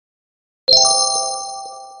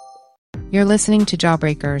You're listening to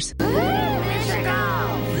Jawbreakers. Mission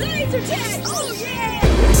go! Laser tag! Oh yeah!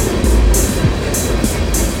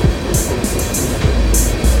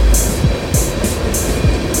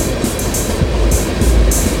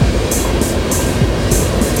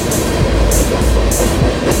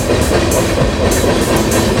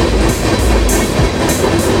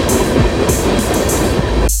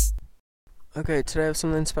 Okay, today I have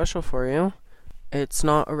something special for you. It's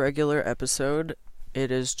not a regular episode. It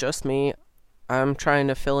is just me. I'm trying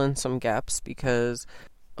to fill in some gaps because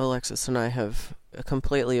Alexis and I have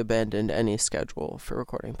completely abandoned any schedule for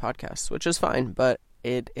recording podcasts, which is fine, but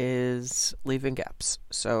it is leaving gaps.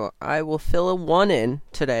 So I will fill one in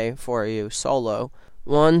today for you solo.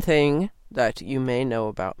 One thing that you may know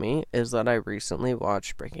about me is that I recently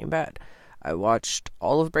watched Breaking Bad. I watched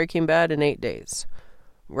all of Breaking Bad in 8 days.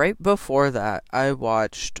 Right before that, I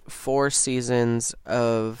watched 4 seasons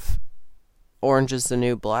of Orange is the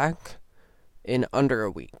New Black in under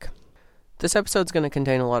a week. This episode's going to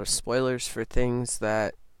contain a lot of spoilers for things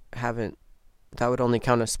that would only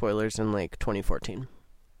count as spoilers in like 2014.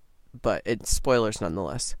 But it's spoilers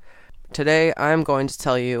nonetheless. Today, I'm going to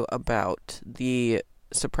tell you about the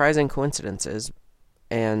surprising coincidences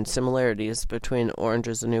and similarities between Orange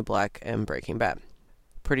is the New Black and Breaking Bad.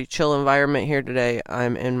 Pretty chill environment here today.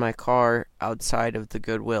 I'm in my car outside of the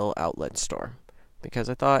Goodwill outlet store because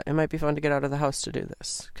I thought it might be fun to get out of the house to do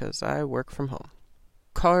this because I work from home.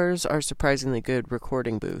 Cars are surprisingly good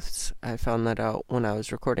recording booths. I found that out when I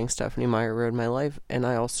was recording Stephenie Meyer Ruined My Life, and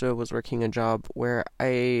I also was working a job where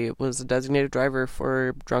I was a designated driver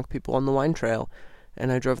for drunk people on the wine trail,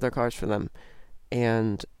 and I drove their cars for them.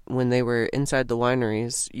 And when they were inside the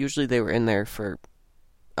wineries, usually they were in there for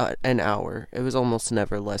an hour. It was almost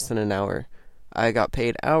never less than an hour. I got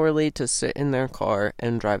paid hourly to sit in their car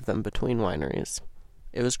and drive them between wineries.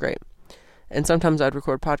 It was great. And sometimes I'd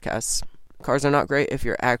record podcasts. Cars are not great if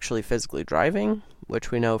you're actually physically driving,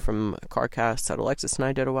 which we know from a CarCast that Alexis and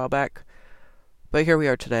I did a while back. But here we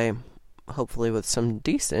are today, hopefully with some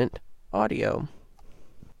decent audio.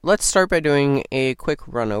 Let's start by doing a quick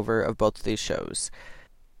run over of both of these shows.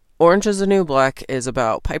 Orange is the New Black is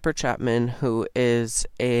about Piper Chapman, who is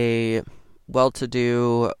a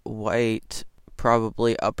well-to-do, white,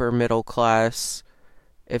 probably upper middle class.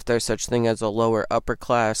 If there's such thing as a lower upper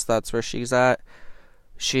class, that's where she's at.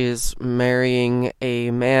 She's marrying a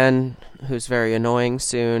man who's very annoying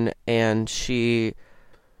soon, and she's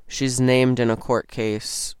named in a court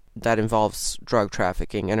case that involves drug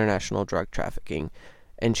trafficking, international drug trafficking,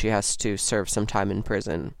 and she has to serve some time in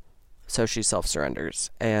prison. So she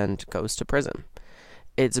self-surrenders and goes to prison.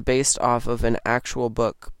 It's based off of an actual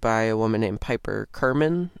book by a woman named Piper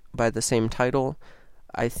Kerman by the same title.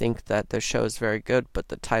 I think that the show is very good, but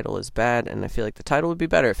the title is bad, and I feel like the title would be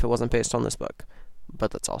better if it wasn't based on this book.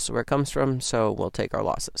 But that's also where it comes from, so we'll take our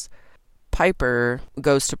losses. Piper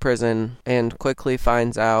goes to prison and quickly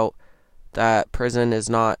finds out that prison is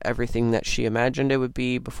not everything that she imagined it would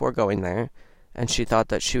be before going there. And she thought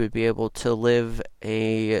that she would be able to live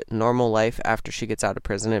a normal life after she gets out of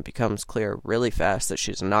prison. It becomes clear really fast that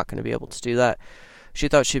she's not going to be able to do that. She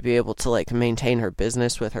thought she'd be able to maintain her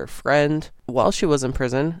business with her friend while she was in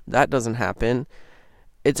prison. That doesn't happen.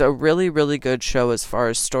 It's a really, really good show as far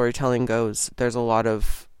as storytelling goes. There's a lot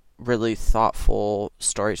of really thoughtful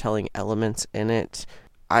storytelling elements in it.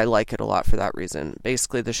 I like it a lot for that reason.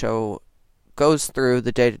 Basically, the show goes through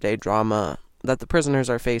the day-to-day drama that the prisoners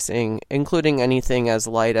are facing, including anything as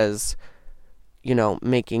light as,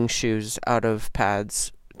 making shoes out of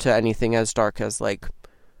pads to anything as dark as,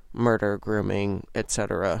 murder, grooming,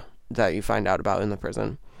 etc., that you find out about in the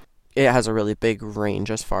prison. It has a really big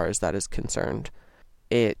range as far as that is concerned.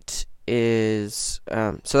 It is,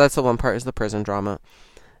 so that's the one part, is the prison drama.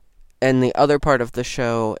 And the other part of the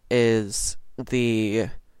show is the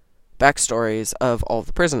backstories of all of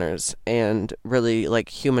the prisoners, and really,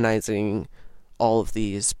 humanizing all of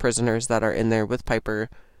these prisoners that are in there with Piper,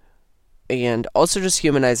 and also just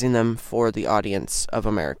humanizing them for the audience of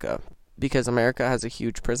America, because America has a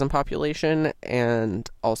huge prison population and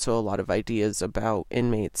also a lot of ideas about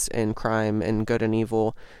inmates and crime and good and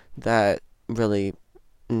evil that really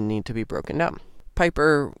need to be broken down.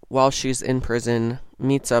 Piper, while she's in prison,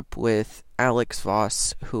 meets up with Alex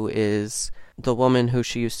Voss, who is the woman who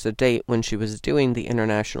she used to date when she was doing the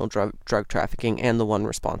international drug trafficking, and the one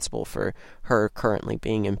responsible for her currently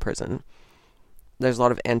being in prison. There's a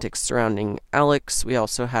lot of antics surrounding Alex. We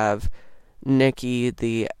also have Nikki,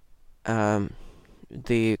 the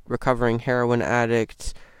recovering heroin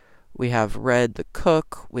addict. We have Red, the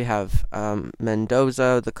cook. We have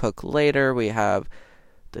Mendoza, the cook later. We have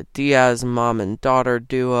the Diaz mom and daughter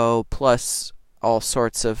duo, plus all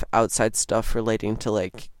sorts of outside stuff relating to,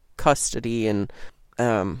 like, custody, and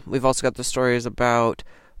we've also got the stories about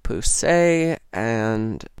Pusey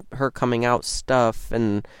and her coming out stuff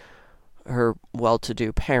and her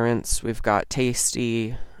well-to-do parents. We've got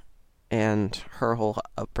Tasty and her whole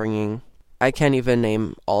upbringing. I can't even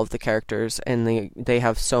name all of the characters, and they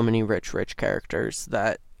have so many rich characters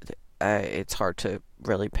that it's hard to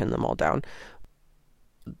really pin them all down.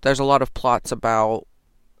 There's a lot of plots about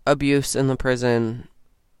abuse in the prison.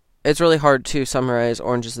 It's really hard to summarize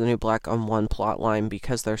Orange is the New Black on one plot line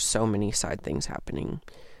because there's so many side things happening.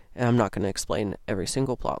 And I'm not going to explain every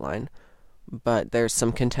single plot line, but there's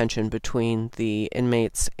some contention between the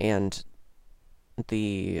inmates and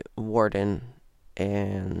the warden,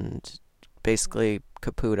 and basically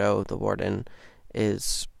Caputo, the warden,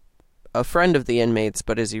 is a friend of the inmates,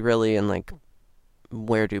 but is he really? And, like,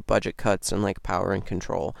 where do budget cuts and, like, power and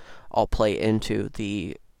control all play into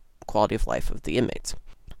the quality of life of the inmates?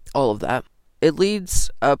 All of that. It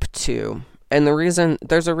leads up to, and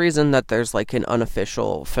there's a reason that there's, like, an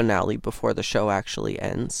unofficial finale before the show actually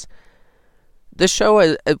ends. The show,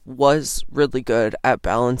 it was really good at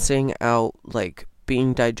balancing out, like,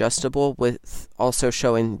 being digestible with also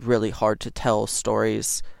showing really hard to tell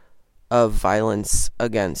stories of violence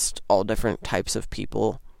against all different types of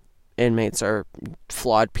people. Inmates are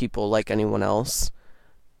flawed people like anyone else.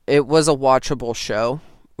 It was a watchable show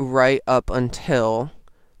right up until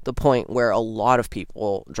the point where a lot of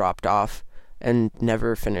people dropped off and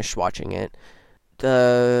never finished watching it.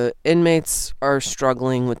 The inmates are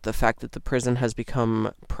struggling with the fact that the prison has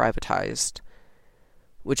become privatized,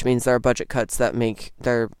 which means there are budget cuts that make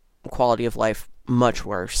their quality of life much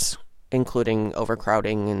worse, including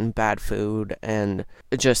overcrowding and bad food and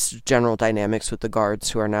just general dynamics with the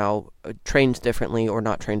guards who are now trained differently or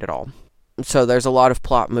not trained at all. So there's a lot of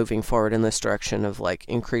plot moving forward in this direction of, like,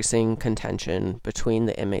 increasing contention between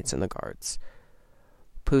the inmates and the guards.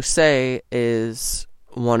 Pusey is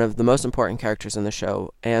one of the most important characters in the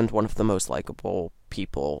show and one of the most likable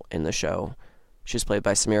people in the show. She's played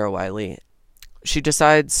by Samira Wiley. She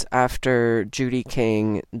decides after Judy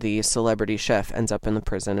King, the celebrity chef, ends up in the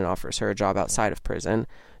prison and offers her a job outside of prison,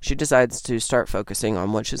 she decides to start focusing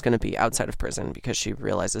on what she's going to be outside of prison because she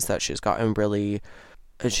realizes that she's got a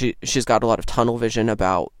lot of tunnel vision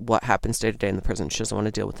about what happens day to day in the prison. She doesn't want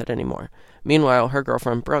to deal with it anymore. Meanwhile, her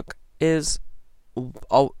girlfriend Brooke is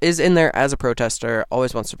in there as a protester,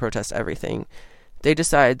 always wants to protest everything. They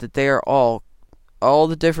decide that they are all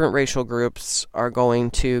the different racial groups are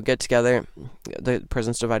going to get together. The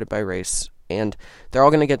prison's divided by race, and they're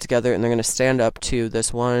all going to get together and they're going to stand up to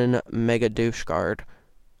this one mega douche guard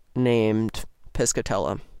named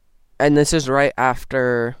Piscatella. And this is right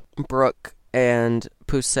after Brooke and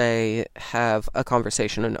Pusey have a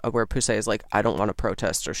conversation where Pusey is like, I don't want to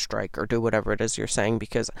protest or strike or do whatever it is you're saying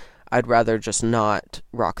because I'd rather just not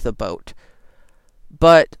rock the boat.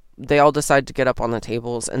 But they all decide to get up on the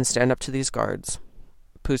tables and stand up to these guards.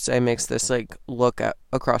 Pusey makes this, like, look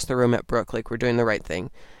across the room at Brooke like we're doing the right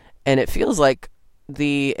thing. And it feels like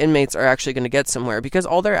the inmates are actually going to get somewhere because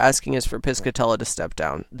all they're asking is for Piscatella to step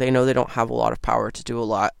down. They know they don't have a lot of power to do a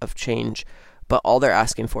lot of change, but all they're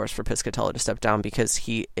asking for is for Piscatella to step down because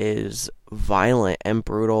he is violent and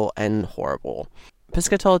brutal and horrible.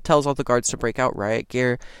 Piscatella tells all the guards to break out riot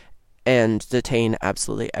gear and detain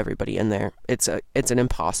absolutely everybody in there. It's an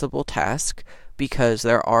impossible task because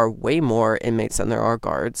there are way more inmates than there are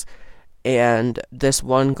guards. And this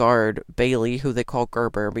one guard, Bailey, who they call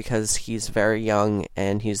Gerber because he's very young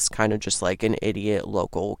and he's kind of just like an idiot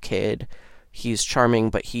local kid. He's charming,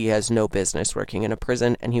 but he has no business working in a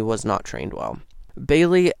prison, and he was not trained well.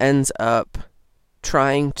 Bailey ends up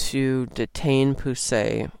trying to detain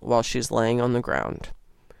Pusey while she's laying on the ground.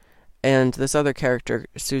 And this other character,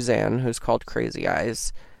 Suzanne, who's called Crazy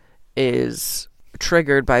Eyes, is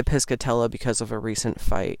triggered by Piscatella because of a recent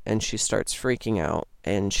fight, and she starts freaking out,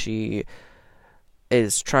 and she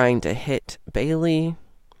is trying to hit Bailey.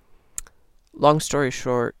 Long story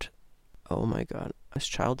short, oh my god, this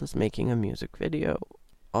child is making a music video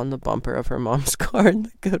on the bumper of her mom's car in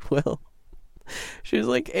the Goodwill. She was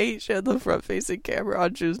like 8, she had the front-facing camera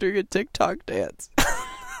on, she was doing a TikTok dance.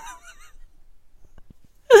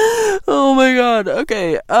 Oh my god,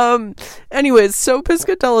 okay, anyways, so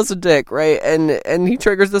Piscatella's a dick, right, and he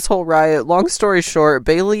triggers this whole riot. Long story short,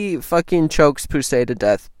 Bailey fucking chokes Pusey to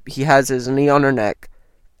death. He has his knee on her neck,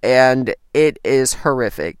 and it is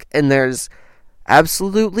horrific, and there's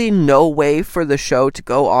absolutely no way for the show to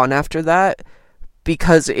go on after that,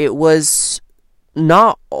 because it was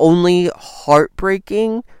not only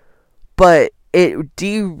heartbreaking, but it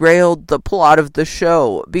derailed the plot of the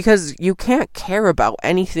show, because you can't care about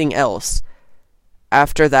anything else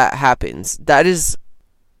after that happens.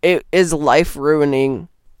 It is life ruining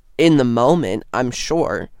in the moment, I'm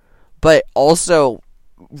sure, but also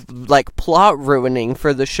like plot ruining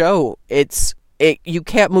for the show. You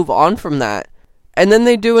can't move on from that. And then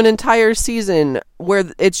they do an entire season where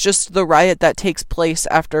it's just the riot that takes place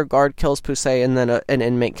after a guard kills Pusey and then an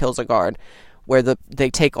inmate kills a guard, where they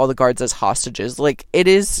take all the guards as hostages. Like, it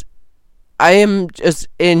is, I am just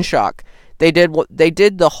in shock. They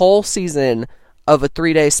did the whole season of a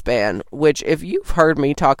 3-day span, which, if you've heard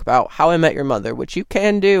me talk about How I Met Your Mother, which you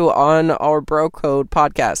can do on our Bro Code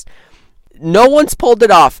podcast, no one's pulled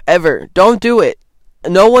it off, ever. Don't do it.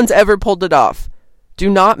 No one's ever pulled it off. Do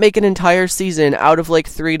not make an entire season out of like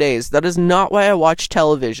 3 days. That is not why I watch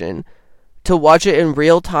television. To watch it in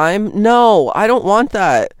real time? No, I don't want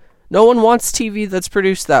that. No one wants TV that's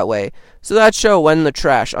produced that way. So that show went in the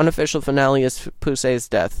trash. Unofficial finale is Pusey's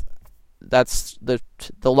death. That's the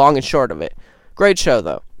long and short of it. Great show,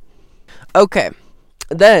 though. Okay,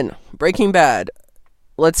 then, Breaking Bad.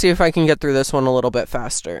 Let's see if I can get through this one a little bit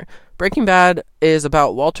faster. Breaking Bad is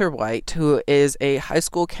about Walter White, who is a high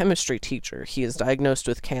school chemistry teacher. He is diagnosed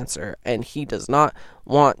with cancer, and he does not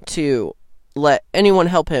want to let anyone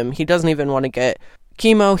help him. He doesn't even want to get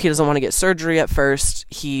chemo. He doesn't want to get surgery at first.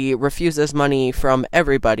 He refuses money from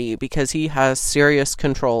everybody because he has serious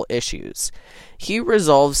control issues. He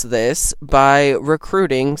resolves this by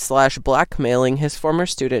recruiting/blackmailing his former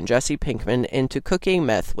student Jesse Pinkman into cooking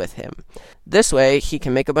meth with him. This way, he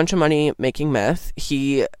can make a bunch of money making meth.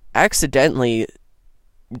 He accidentally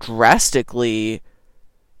drastically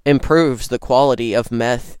improves the quality of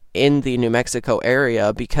meth in the New Mexico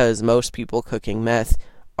area because most people cooking meth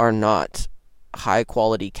are not high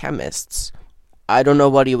quality chemists. I don't know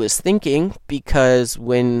what he was thinking, because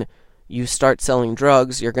when you start selling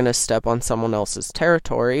drugs, you're going to step on someone else's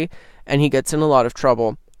territory, and he gets in a lot of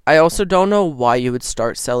trouble. I also don't know why you would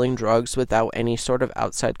start selling drugs without any sort of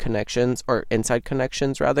outside connections, or inside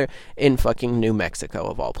connections rather, in fucking New Mexico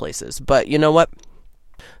of all places. But you know what?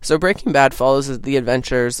 So Breaking Bad follows the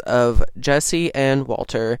adventures of Jesse and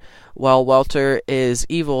Walter, while Walter is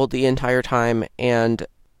evil the entire time and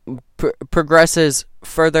progresses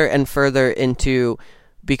further and further into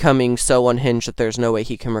becoming so unhinged that there's no way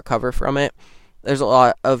he can recover from it. There's a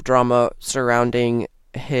lot of drama surrounding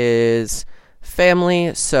his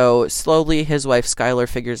family, so slowly his wife Skylar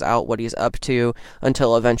figures out what he's up to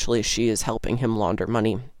until eventually she is helping him launder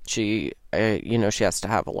money. She has to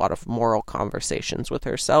have a lot of moral conversations with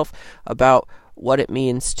herself about what it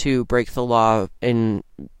means to break the law and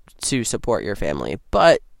to support your family.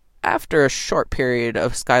 But after a short period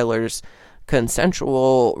of Skylar's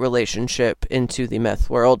consensual relationship into the meth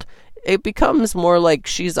world, it becomes more like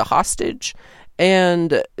she's a hostage.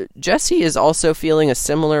 And Jesse is also feeling a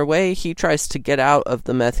similar way. He tries to get out of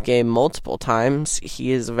the meth game multiple times.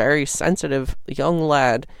 He is a very sensitive young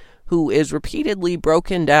lad who is repeatedly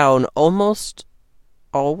broken down almost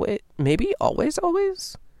always, maybe always,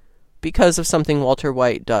 because of something Walter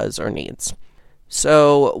White does or needs.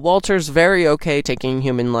 So Walter's very okay taking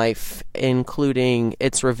human life, including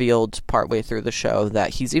it's revealed partway through the show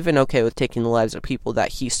that he's even okay with taking the lives of people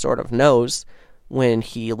that he sort of knows when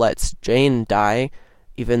he lets Jane die,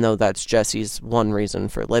 even though that's Jesse's one reason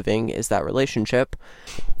for living, is that relationship.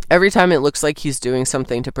 Every time it looks like he's doing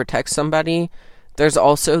something to protect somebody, there's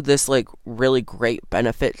also this like really great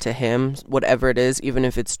benefit to him, whatever it is, even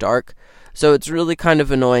if it's dark. So it's really kind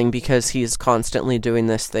of annoying because he's constantly doing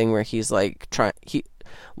this thing where he's like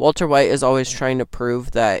Walter White is always trying to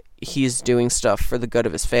prove that he's doing stuff for the good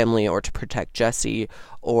of his family or to protect Jesse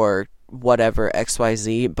or whatever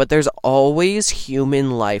XYZ, but there's always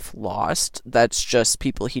human life lost. That's just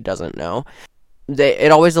people he doesn't know.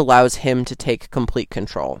 It always allows him to take complete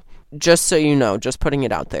control. Just so you know, just putting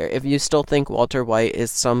it out there, if you still think Walter White is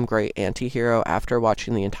some great anti-hero after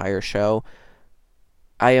watching the entire show,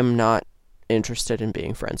 I am not interested in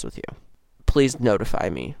being friends with you. Please notify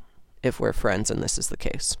me if we're friends and this is the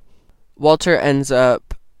case. Walter ends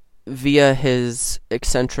up, via his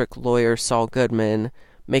eccentric lawyer Saul Goodman,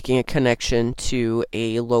 making a connection to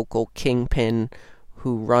a local kingpin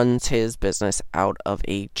who runs his business out of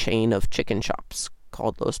a chain of chicken shops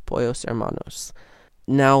called Los Pollos Hermanos.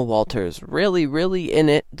 Now Walter's really, really in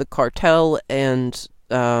it. The cartel and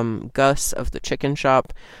Gus of the chicken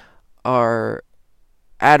shop are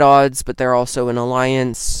at odds, but they're also in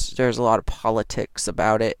alliance. There's a lot of politics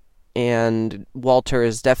about it, and Walter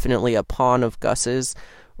is definitely a pawn of Gus's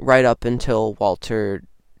right up until Walter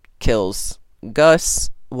kills Gus.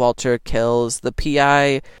 Walter kills the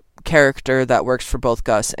PI. character that works for both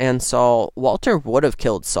Gus and Saul. Walter would have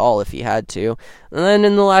killed Saul if he had to. And then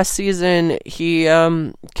in the last season, he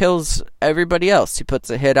kills everybody else. He puts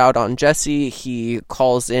a hit out on Jesse. He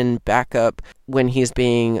calls in backup when he's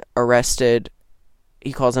being arrested.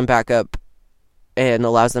 He calls in backup and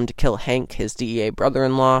allows them to kill Hank, his DEA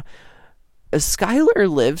brother-in-law. Skyler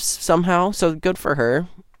lives somehow, so good for her.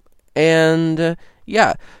 And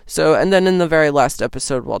yeah, so, and then in the very last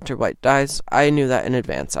episode, Walter White dies. I knew that in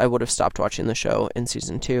advance. I would have stopped watching the show in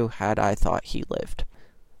season 2 had I thought he lived.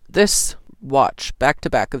 This watch,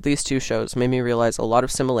 back-to-back, of these two shows made me realize a lot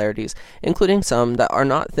of similarities, including some that are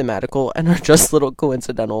not thematical and are just little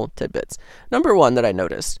coincidental tidbits. Number one that I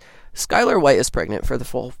noticed, Skyler White is pregnant for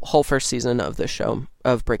the whole first season of this show,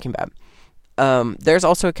 of Breaking Bad. There's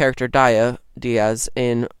also a character, Daya Diaz,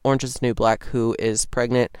 in Orange is the New Black, who is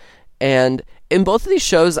pregnant. And in both of these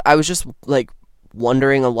shows, I was just, like,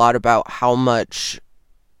 wondering a lot about how much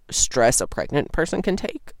stress a pregnant person can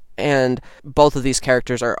take. And both of these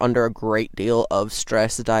characters are under a great deal of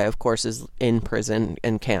stress. Daya, of course, is in prison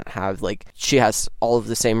and can't have, like, she has all of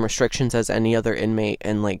the same restrictions as any other inmate,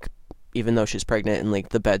 and, like, even though she's pregnant and, like,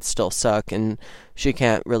 the beds still suck and she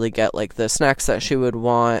can't really get, like, the snacks that she would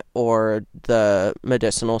want or the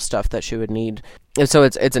medicinal stuff that she would need. And so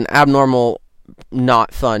it's an abnormal,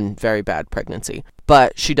 not fun, very bad pregnancy.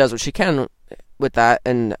 But she does what she can with that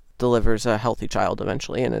and delivers a healthy child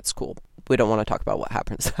eventually, and it's cool. We don't want to talk about what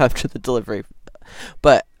happens after the delivery.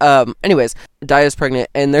 But anyways, Daya's pregnant,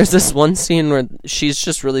 and there's this one scene where she's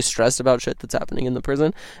just really stressed about shit that's happening in the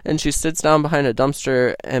prison, and she sits down behind a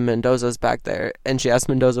dumpster, and Mendoza's back there, and she asks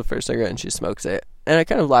Mendoza for a cigarette, and she smokes it. And I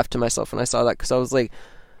kind of laughed to myself when I saw that, because I was like,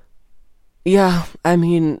 yeah, I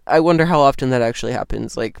mean, I wonder how often that actually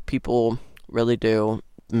happens. Like, people really do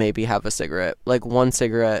maybe have a cigarette. Like, one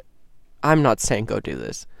cigarette, I'm not saying go do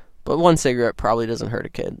this, but one cigarette probably doesn't hurt a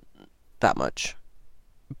kid that much.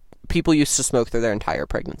 People used to smoke through their entire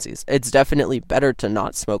pregnancies. It's definitely better to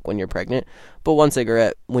not smoke when you're pregnant, but one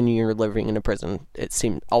cigarette when you're living in a prison, it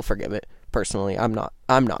seemed, I'll forgive it. Personally, I'm not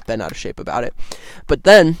bent out of shape about it. But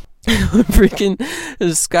then freaking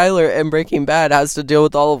Skyler in Breaking Bad has to deal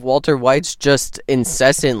with all of Walter White's just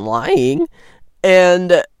incessant lying,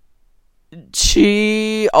 and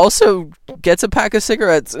she also gets a pack of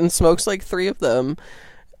cigarettes and smokes like 3 of them.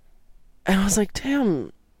 And I was like,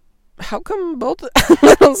 damn, how come both?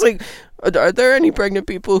 I was like, are there any pregnant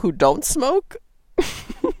people who don't smoke?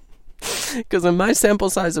 Because in my sample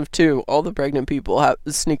size of 2, all the pregnant people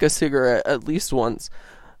sneak a cigarette at least once.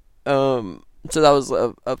 So that was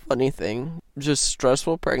a funny thing. Just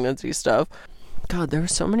stressful pregnancy stuff. God, there were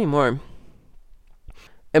so many more.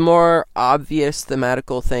 A more obvious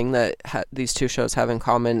thematical thing that these two shows have in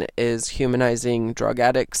common is humanizing drug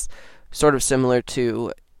addicts. Sort of similar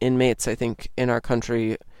to inmates, I think, in our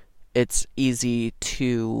country. It's easy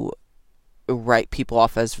to write people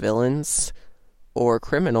off as villains or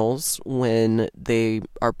criminals when they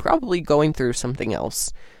are probably going through something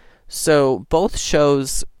else. So both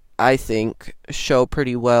shows, I think, show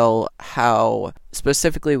pretty well how,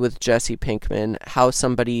 specifically with Jesse Pinkman, how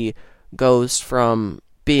somebody goes from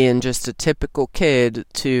being just a typical kid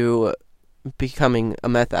to becoming a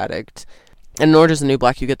meth addict. And in Orange is the New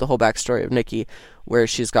Black, you get the whole backstory of Nikki, where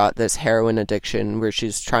she's got this heroin addiction, where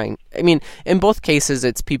she's trying, I mean, in both cases,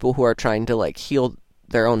 it's people who are trying to, like, heal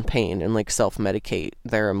their own pain and, like, self-medicate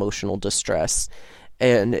their emotional distress.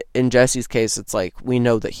 And in Jesse's case, it's like, we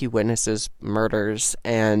know that he witnesses murders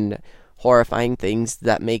and horrifying things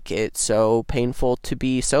that make it so painful to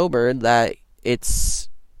be sober that it's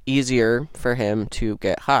easier for him to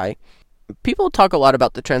get high. People talk a lot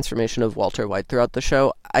about the transformation of Walter White throughout the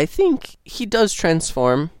show. I think he does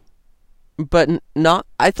transform, but not,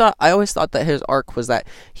 I always thought that his arc was that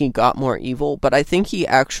he got more evil, but I think he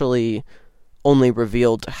actually only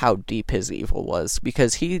revealed how deep his evil was,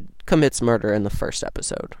 because he commits murder in the first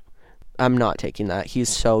episode. I'm not taking that. He's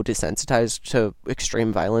so desensitized to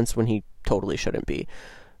extreme violence when he totally shouldn't be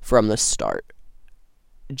from the start.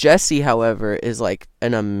 Jesse, however, is like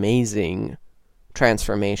an amazing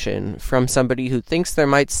transformation from somebody who thinks there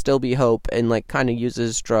might still be hope and, like, kind of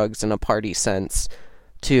uses drugs in a party sense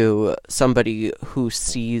to somebody who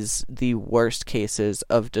sees the worst cases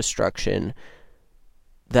of destruction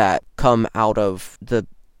that come out of the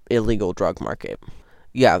illegal drug market.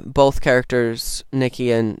 Yeah, both characters,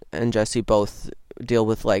 Nikki and Jesse, both deal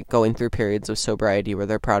with, like, going through periods of sobriety where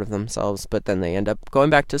they're proud of themselves, but then they end up going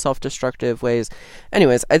back to self-destructive ways.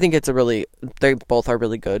 Anyways, I think they both are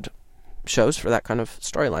really good shows for that kind of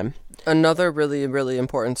storyline. Another really, really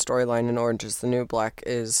important storyline in Orange is the New Black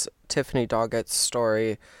is Tiffany Doggett's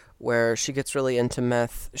story, where she gets really into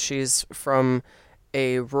meth. She's from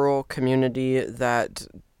a rural community that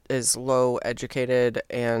is low educated,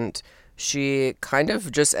 and she kind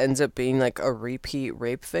of just ends up being like a repeat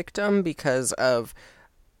rape victim because of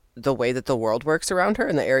the way that the world works around her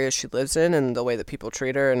and the area she lives in and the way that people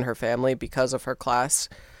treat her and her family because of her class.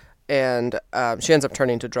 And she ends up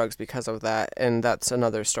turning to drugs because of that. And that's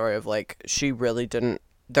another story of like, she really didn't,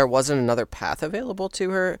 there wasn't another path available to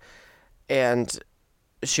her. And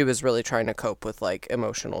she was really trying to cope with like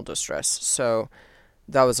emotional distress. So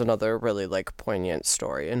that was another really like poignant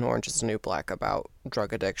story in Orange is the New Black about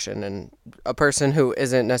drug addiction and a person who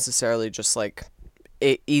isn't necessarily just like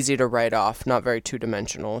easy to write off, not very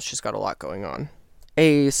two-dimensional. She's got a lot going on.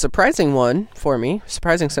 A surprising one for me,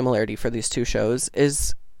 surprising similarity for these two shows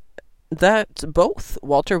is that both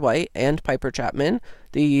Walter White and Piper Chapman,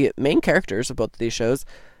 the main characters of both of these shows,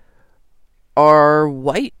 are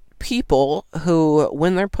white people who,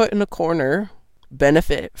 when they're put in a corner,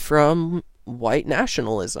 benefit from white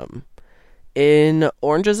nationalism. In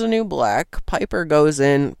Orange is the New Black, Piper goes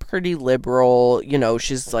in pretty liberal, you know,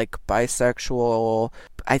 she's like bisexual.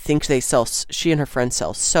 I think she and her friend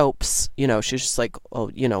sell soaps, you know, she's just like,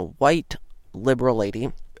 oh, you know, white liberal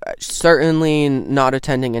lady. Certainly not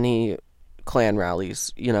attending any Klan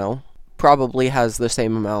rallies, you know, probably has the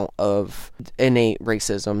same amount of innate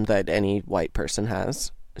racism that any white person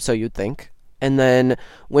has, so you'd think. And then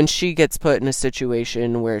when she gets put in a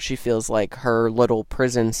situation where she feels like her little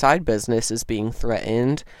prison side business is being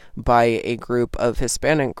threatened by a group of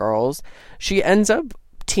Hispanic girls, she ends up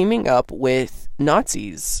teaming up with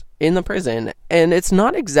Nazis in the prison. And it's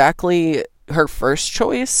not exactly her first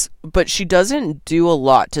choice, but she doesn't do a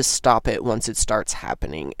lot to stop it once it starts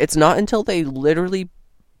happening. It's not until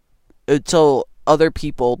other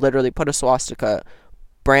people literally put a swastika,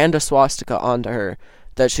 brand a swastika onto her,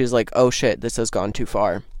 that she's like, oh shit, this has gone too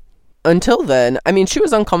far. Until then, I mean, she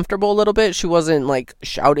was uncomfortable a little bit. She wasn't like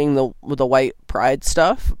shouting the white pride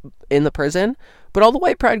stuff in the prison, but all the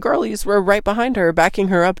white pride girlies were right behind her, backing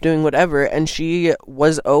her up, doing whatever, and she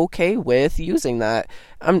was okay with using that.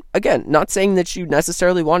 Again, not saying that she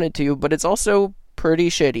necessarily wanted to, but it's also pretty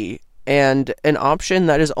shitty and an option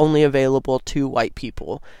that is only available to white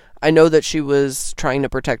people. I know that she was trying to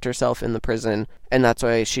protect herself in the prison, and that's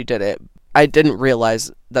why she did it. I didn't realize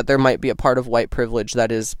that there might be a part of white privilege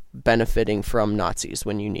that is benefiting from Nazis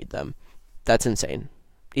when you need them. That's insane.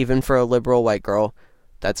 Even for a liberal white girl,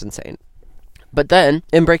 that's insane. But then,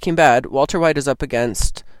 in Breaking Bad, Walter White is up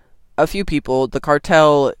against a few people, the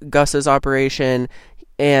cartel, Gus's operation,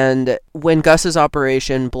 and when Gus's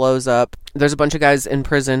operation blows up, there's a bunch of guys in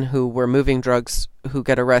prison who were moving drugs who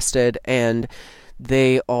get arrested, and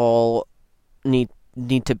they all need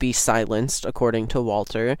to be silenced, according to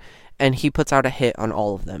Walter, and he puts out a hit on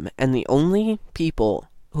all of them. And the only people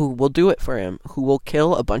who will do it for him, who will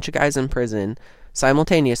kill a bunch of guys in prison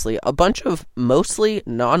simultaneously, a bunch of mostly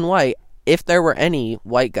non-white, if there were any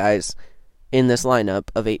white guys in this lineup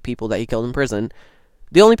of 8 people that he killed in prison,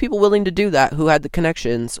 the only people willing to do that who had the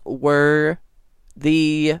connections were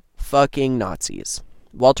the fucking Nazis.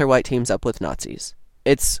 Walter White teams up with Nazis.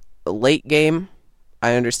 It's a late game,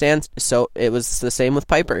 I understand, so it was the same with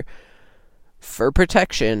Piper. For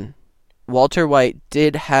protection, Walter White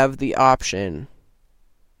did have the option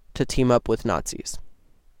to team up with Nazis.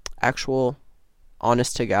 Actual,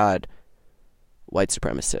 honest-to-God, white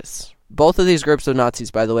supremacists. Both of these groups of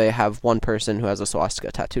Nazis, by the way, have one person who has a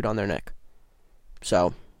swastika tattooed on their neck.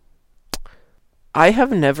 So, I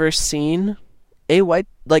have never seen a white,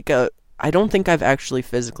 I don't think I've actually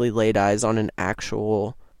physically laid eyes on an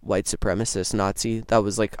actual white supremacist Nazi that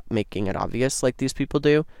was, making it obvious like these people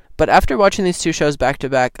do. But after watching these two shows back to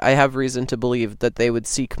back, I have reason to believe that they would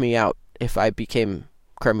seek me out if I became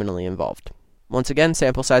criminally involved. Once again,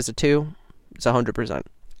 sample size of 2 is 100%.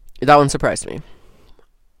 That one surprised me.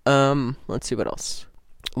 Let's see what else.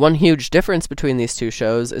 One huge difference between these two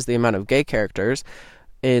shows is the amount of gay characters,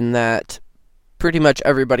 in that pretty much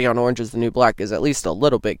everybody on Orange is the New Black is at least a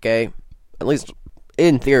little bit gay, at least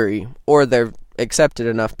in theory, or they're accepted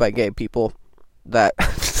enough by gay people that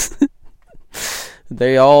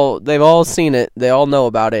they've all seen it, they all know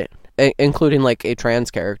about it, including a trans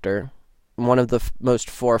character, one of the most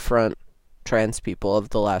forefront trans people of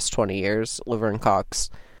the last 20 years, Laverne Cox.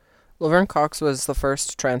 Laverne Cox was the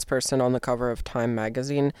first trans person on the cover of Time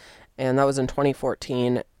magazine, and that was in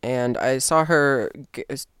 2014, and I saw her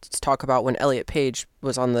talk about when Elliot Page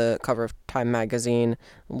was on the cover of Time magazine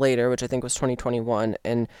later, which I think was 2021,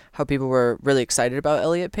 and how people were really excited about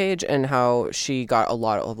Elliot Page and how she got a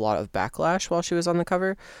lot of backlash while she was on the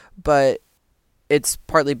cover, but it's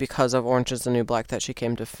partly because of Orange is the New Black that she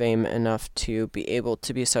came to fame enough to be able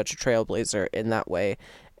to be such a trailblazer in that way.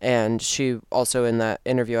 And she also, in that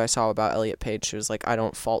interview I saw about Elliot Page, she was like, I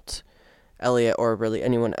don't fault Elliot or really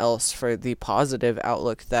anyone else for the positive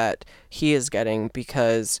outlook that he is getting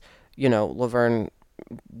because, Laverne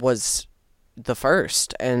was the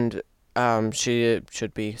first, and she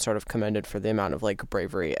should be sort of commended for the amount of like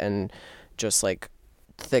bravery and just like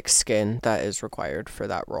thick skin that is required for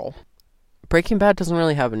that role. Breaking Bad doesn't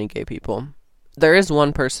really have any gay people. There is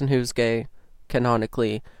one person who's gay,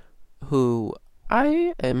 canonically, who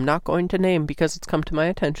I am not going to name because it's come to my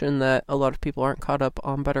attention that a lot of people aren't caught up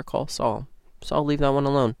on Better Call Saul. So I'll leave that one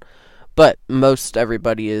alone. But most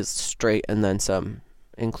everybody is straight and then some,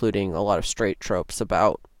 including a lot of straight tropes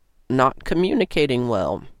about not communicating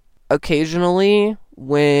well. Occasionally,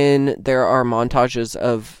 when there are montages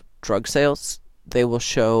of drug sales, they will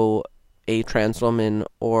show a trans woman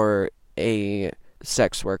or a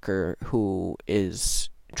sex worker who is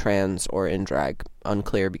trans or in drag.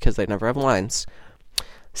 Unclear because they never have lines.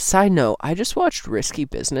 Side note, I just watched Risky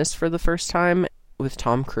Business for the first time with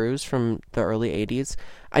Tom Cruise from the early 80s.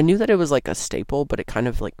 I knew that it was like a staple, but it kind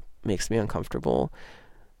of like makes me uncomfortable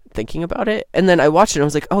thinking about it. And then I watched it and I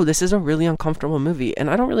was like, oh, this is a really uncomfortable movie, and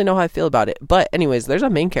I don't really know how I feel about it. But anyways, there's a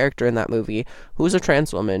main character in that movie who's a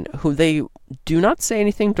trans woman who they do not say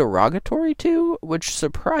anything derogatory to, which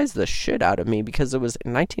surprised the shit out of me because it was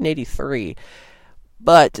in 1983.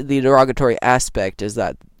 But the derogatory aspect is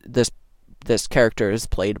that this character is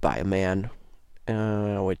played by a man,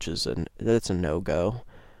 which is that's a no-go.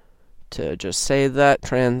 To just say that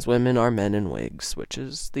trans women are men in wigs, which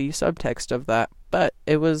is the subtext of that. But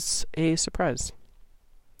it was a surprise,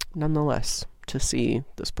 nonetheless, to see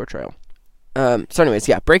this portrayal. So anyways,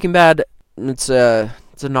 yeah, Breaking Bad, it's a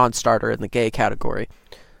non-starter in the gay category.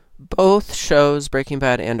 Both shows, Breaking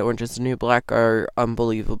Bad and Orange is the New Black, are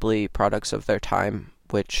unbelievably products of their time,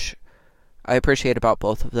 which I appreciate about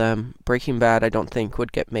both of them. Breaking Bad, I don't think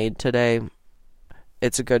would get made today.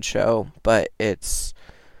 It's a good show, but it's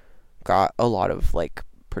got a lot of like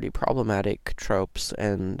pretty problematic tropes,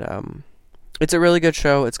 and it's a really good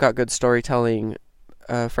show. It's got good storytelling.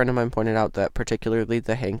 A friend of mine pointed out that particularly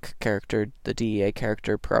the Hank character, the DEA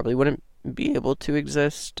character, probably wouldn't be able to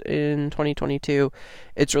exist in 2022.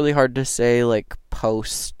 It's really hard to say, like,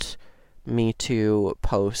 post Me Too,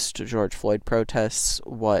 post George Floyd protests,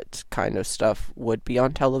 what kind of stuff would be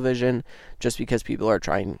on television, just because people are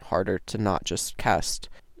trying harder to not just cast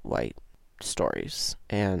white stories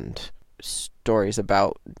and stories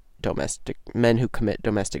about men who commit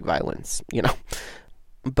domestic violence,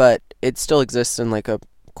 But it still exists in like a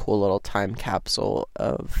cool little time capsule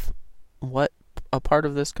of what a part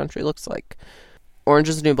of this country looks like. Orange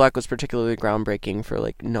is the New Black was particularly groundbreaking for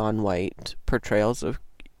like non-white portrayals of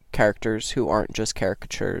characters who aren't just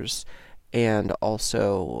caricatures, and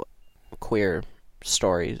also queer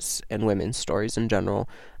stories and women's stories in general,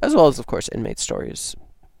 as well as of course inmate stories.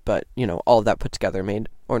 But all of that put together made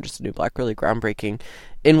Orange is the New Black really groundbreaking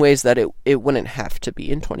in ways that it wouldn't have to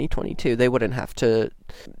be in 2022. They wouldn't have to.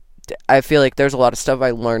 I feel like there's a lot of stuff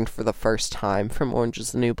I learned for the first time from Orange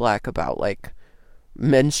is the New Black about like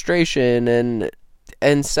menstruation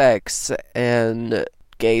and sex and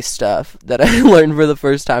gay stuff that I learned for the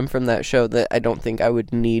first time from that show that I don't think I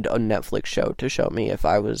would need a Netflix show to show me if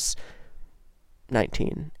I was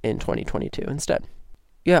 19 in 2022 instead.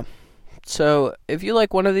 Yeah. So, if you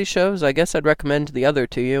like one of these shows, I guess I'd recommend the other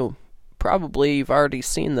to you. Probably you've already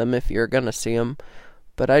seen them if you're gonna see them,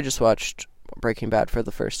 but I just watched Breaking Bad for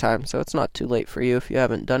the first time, so it's not too late for you if you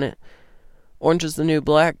haven't done it. Orange is the New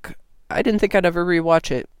Black, I didn't think I'd ever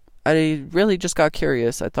rewatch it. I really just got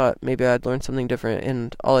curious. I thought maybe I'd learn something different,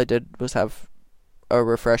 and all I did was have a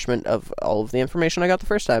refreshment of all of the information I got the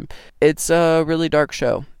first time. It's a really dark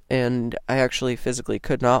show, and I actually physically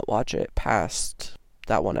could not watch it past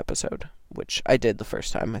that one episode, which I did the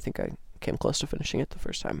first time. I think I came close to finishing it the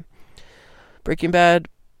first time. Breaking Bad,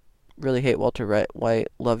 really hate Walter White,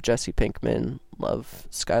 love Jesse Pinkman, love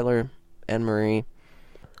Skyler and Marie.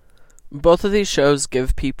 Both of these shows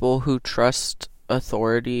give people who trust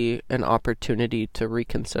authority an opportunity to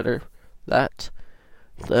reconsider that.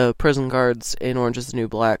 The prison guards in Orange is the New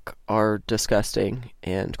Black are disgusting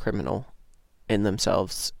and criminal in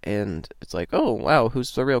themselves, and it's like, oh wow,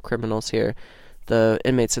 who's the real criminals here? The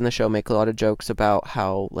inmates in the show make a lot of jokes about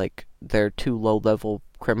how, like, they're too low-level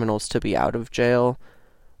criminals to be out of jail,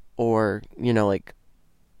 or, like,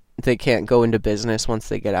 they can't go into business once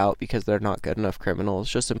they get out because they're not good enough criminals,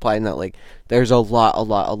 just implying that, like, there's a lot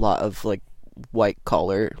of, like,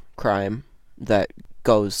 white-collar crime that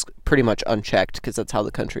goes pretty much unchecked because that's how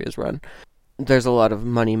the country is run. There's a lot of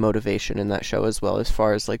money motivation in that show as well, as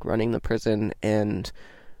far as, like, running the prison and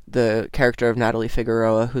the character of Natalie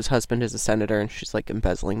Figueroa, whose husband is a senator, and she's like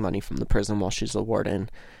embezzling money from the prison while she's a warden.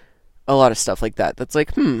 A lot of stuff like that. That's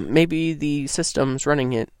like, maybe the systems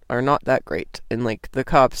running it are not that great. And like the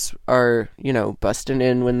cops are, busting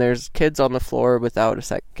in when there's kids on the floor without a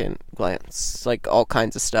second glance. Like all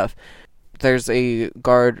kinds of stuff. There's a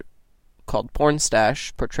guard called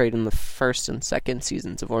Pornstache, portrayed in the first and second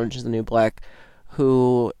seasons of Orange is the New Black,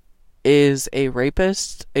 who is a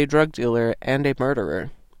rapist, a drug dealer, and a murderer.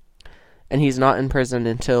 And he's not in prison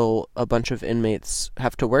until a bunch of inmates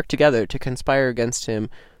have to work together to conspire against him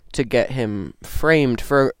to get him framed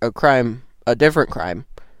for a different crime,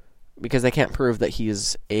 because they can't prove that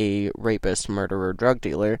he's a rapist, murderer, drug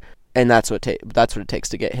dealer, and that's what it takes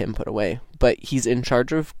to get him put away. But he's in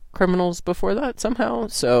charge of criminals before that somehow,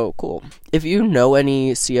 so cool. If you know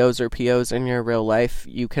any COs or POs in your real life,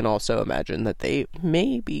 you can also imagine that they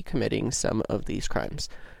may be committing some of these crimes.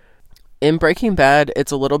 In Breaking Bad,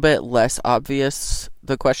 it's a little bit less obvious,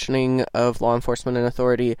 the questioning of law enforcement and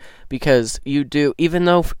authority, because even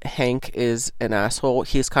though Hank is an asshole,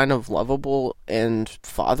 he's kind of lovable and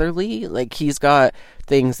fatherly. Like, he's got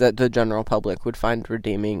things that the general public would find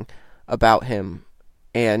redeeming about him,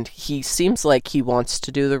 and he seems like he wants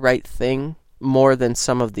to do the right thing more than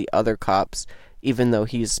some of the other cops, even though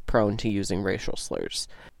he's prone to using racial slurs.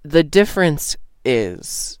 The difference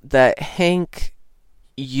is that Hank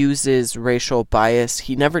uses racial bias.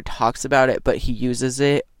 He never talks about it, but he uses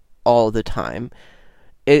it all the time.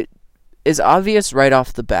 It is obvious right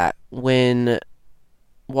off the bat when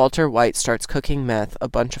Walter White starts cooking meth. A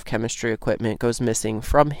bunch of chemistry equipment goes missing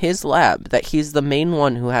from his lab that he's the main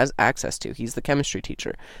one who has access to. He's the chemistry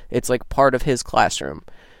teacher. It's like part of his classroom.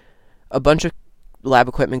 A bunch of lab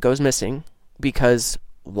equipment goes missing because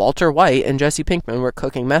Walter White and Jesse Pinkman were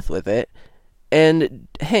cooking meth with it, and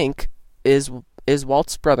Hank is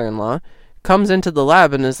Walt's brother-in-law, comes into the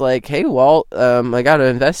lab and is like, "Hey, Walt, I gotta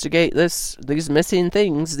investigate these missing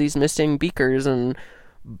things, these missing beakers and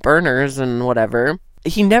burners and whatever."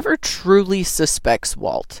 He never truly suspects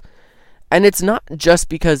Walt. And it's not just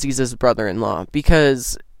because he's his brother-in-law,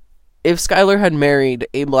 because if Skyler had married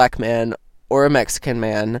a black man or a Mexican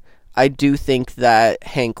man, I do think that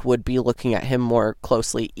Hank would be looking at him more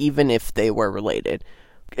closely, even if they were related.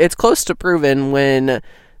 It's close to proven when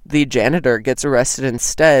the janitor gets arrested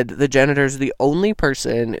instead. The janitor's the only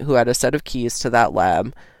person who had a set of keys to that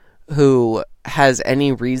lab who has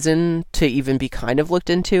any reason to even be kind of looked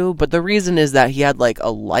into, but the reason is that he had like a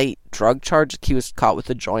light drug charge. He was caught with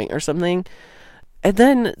a joint or something. And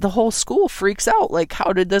then the whole school freaks out, like,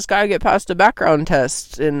 how did this guy get past a background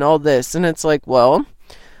test and all this? And it's like, well,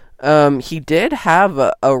 he did have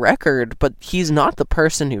a record, but he's not the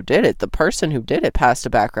person who did it. The person who did it passed a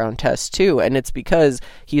background test too, and it's because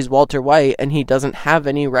he's Walter White and he doesn't have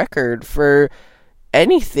any record for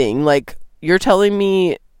anything. Like, you're telling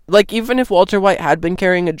me, like, even if Walter White had been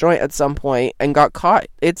carrying a joint at some point and got caught,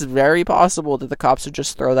 it's very possible that the cops would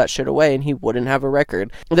just throw that shit away and he wouldn't have a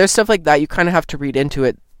record. There's stuff like that you kind of have to read into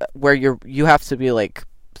it, where you have to be like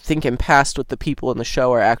thinking past what the people in the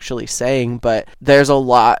show are actually saying, but there's a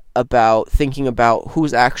lot about thinking about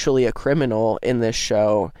who's actually a criminal in this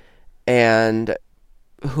show and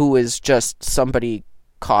who is just somebody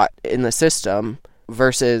caught in the system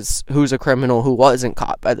versus who's a criminal who wasn't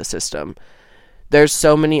caught by the system. There's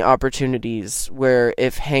so many opportunities where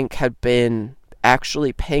if Hank had been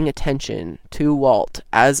actually paying attention to Walt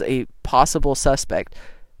as a possible suspect,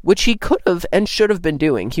 which he could have and should have been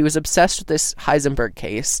doing. He was obsessed with this Heisenberg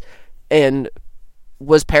case and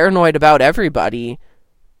was paranoid about everybody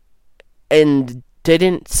and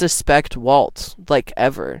didn't suspect Walt, like,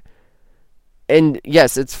 ever. And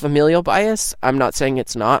yes, it's familial bias. I'm not saying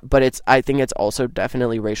it's not, but I think it's also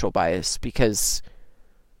definitely racial bias, because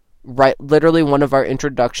literally one of our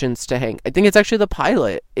introductions to Hank, I think it's actually the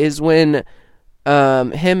pilot, is when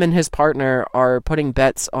him and his partner are putting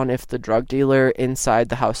bets on if the drug dealer inside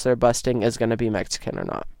the house they're busting is going to be Mexican or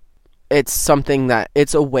not. It's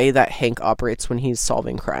a way that Hank operates when he's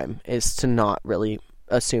solving crime, is to not really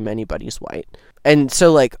assume anybody's white. And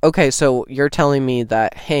so, like, okay, so you're telling me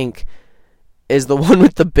that Hank is the one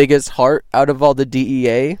with the biggest heart out of all the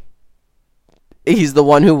DEA? He's the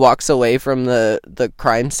one who walks away from the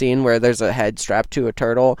crime scene where there's a head strapped to a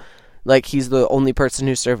turtle. Like, he's the only person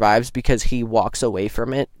who survives because he walks away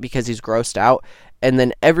from it, because he's grossed out. And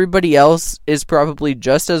then everybody else is probably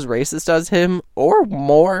just as racist as him, or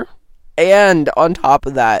more. And on top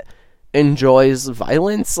of that, enjoys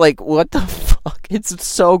violence. Like, what the fuck? It's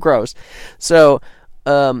so gross. So,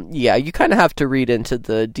 yeah, you kind of have to read into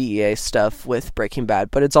the DEA stuff with Breaking Bad,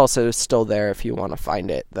 but it's also still there if you want to find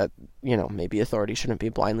it, that, maybe authority shouldn't be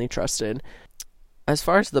blindly trusted. As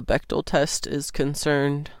far as the Bechdel test is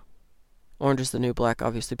concerned, Orange is the New Black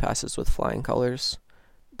obviously passes with flying colors.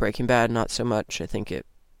 Breaking Bad, not so much. I think it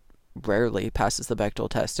rarely passes the Bechdel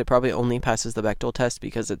test. It probably only passes the Bechdel test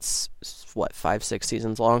because it's 5-6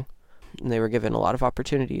 seasons long, and they were given a lot of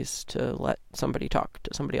opportunities to let somebody talk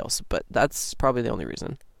to somebody else, but that's probably the only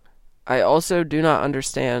reason. I also do not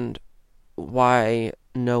understand why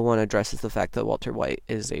no one addresses the fact that Walter White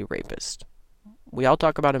is a rapist. We all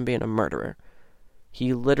talk about him being a murderer.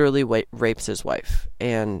 He literally rapes his wife,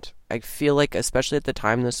 and I feel like, especially at the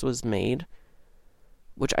time this was made,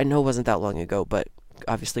 which I know wasn't that long ago, but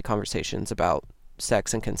obviously conversations about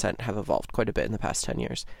sex and consent have evolved quite a bit in the past 10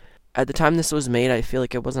 years. At the time this was made, I feel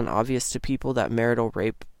like it wasn't obvious to people that marital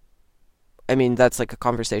rape, I mean, that's like a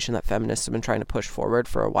conversation that feminists have been trying to push forward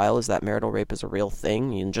for a while, is that marital rape is a real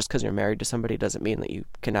thing, and just because you're married to somebody doesn't mean that you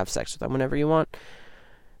can have sex with them whenever you want.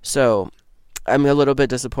 So I'm a little bit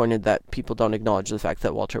disappointed that people don't acknowledge the fact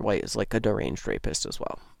that Walter White is like a deranged rapist as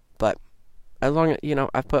well. But as long as,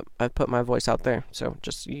 I've put my voice out there, so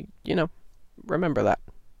just, remember that.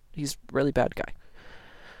 He's a really bad guy.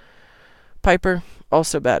 Piper,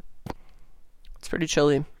 also bad. It's pretty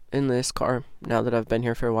chilly in this car now that I've been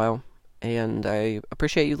here for a while, and I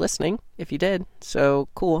appreciate you listening if you did. So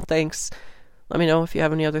cool, thanks. Let me know if you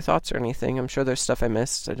have any other thoughts or anything. I'm sure there's stuff I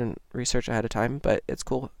missed. I didn't research ahead of time, but it's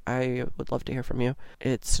cool. I would love to hear from you.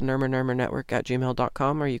 It's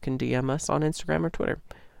nurmurnurmurnetwork@gmail.com, or you can DM us on Instagram or Twitter.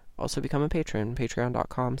 Also become a patron,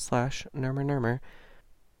 patreon.com/nurmurnurmur.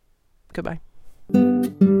 Goodbye.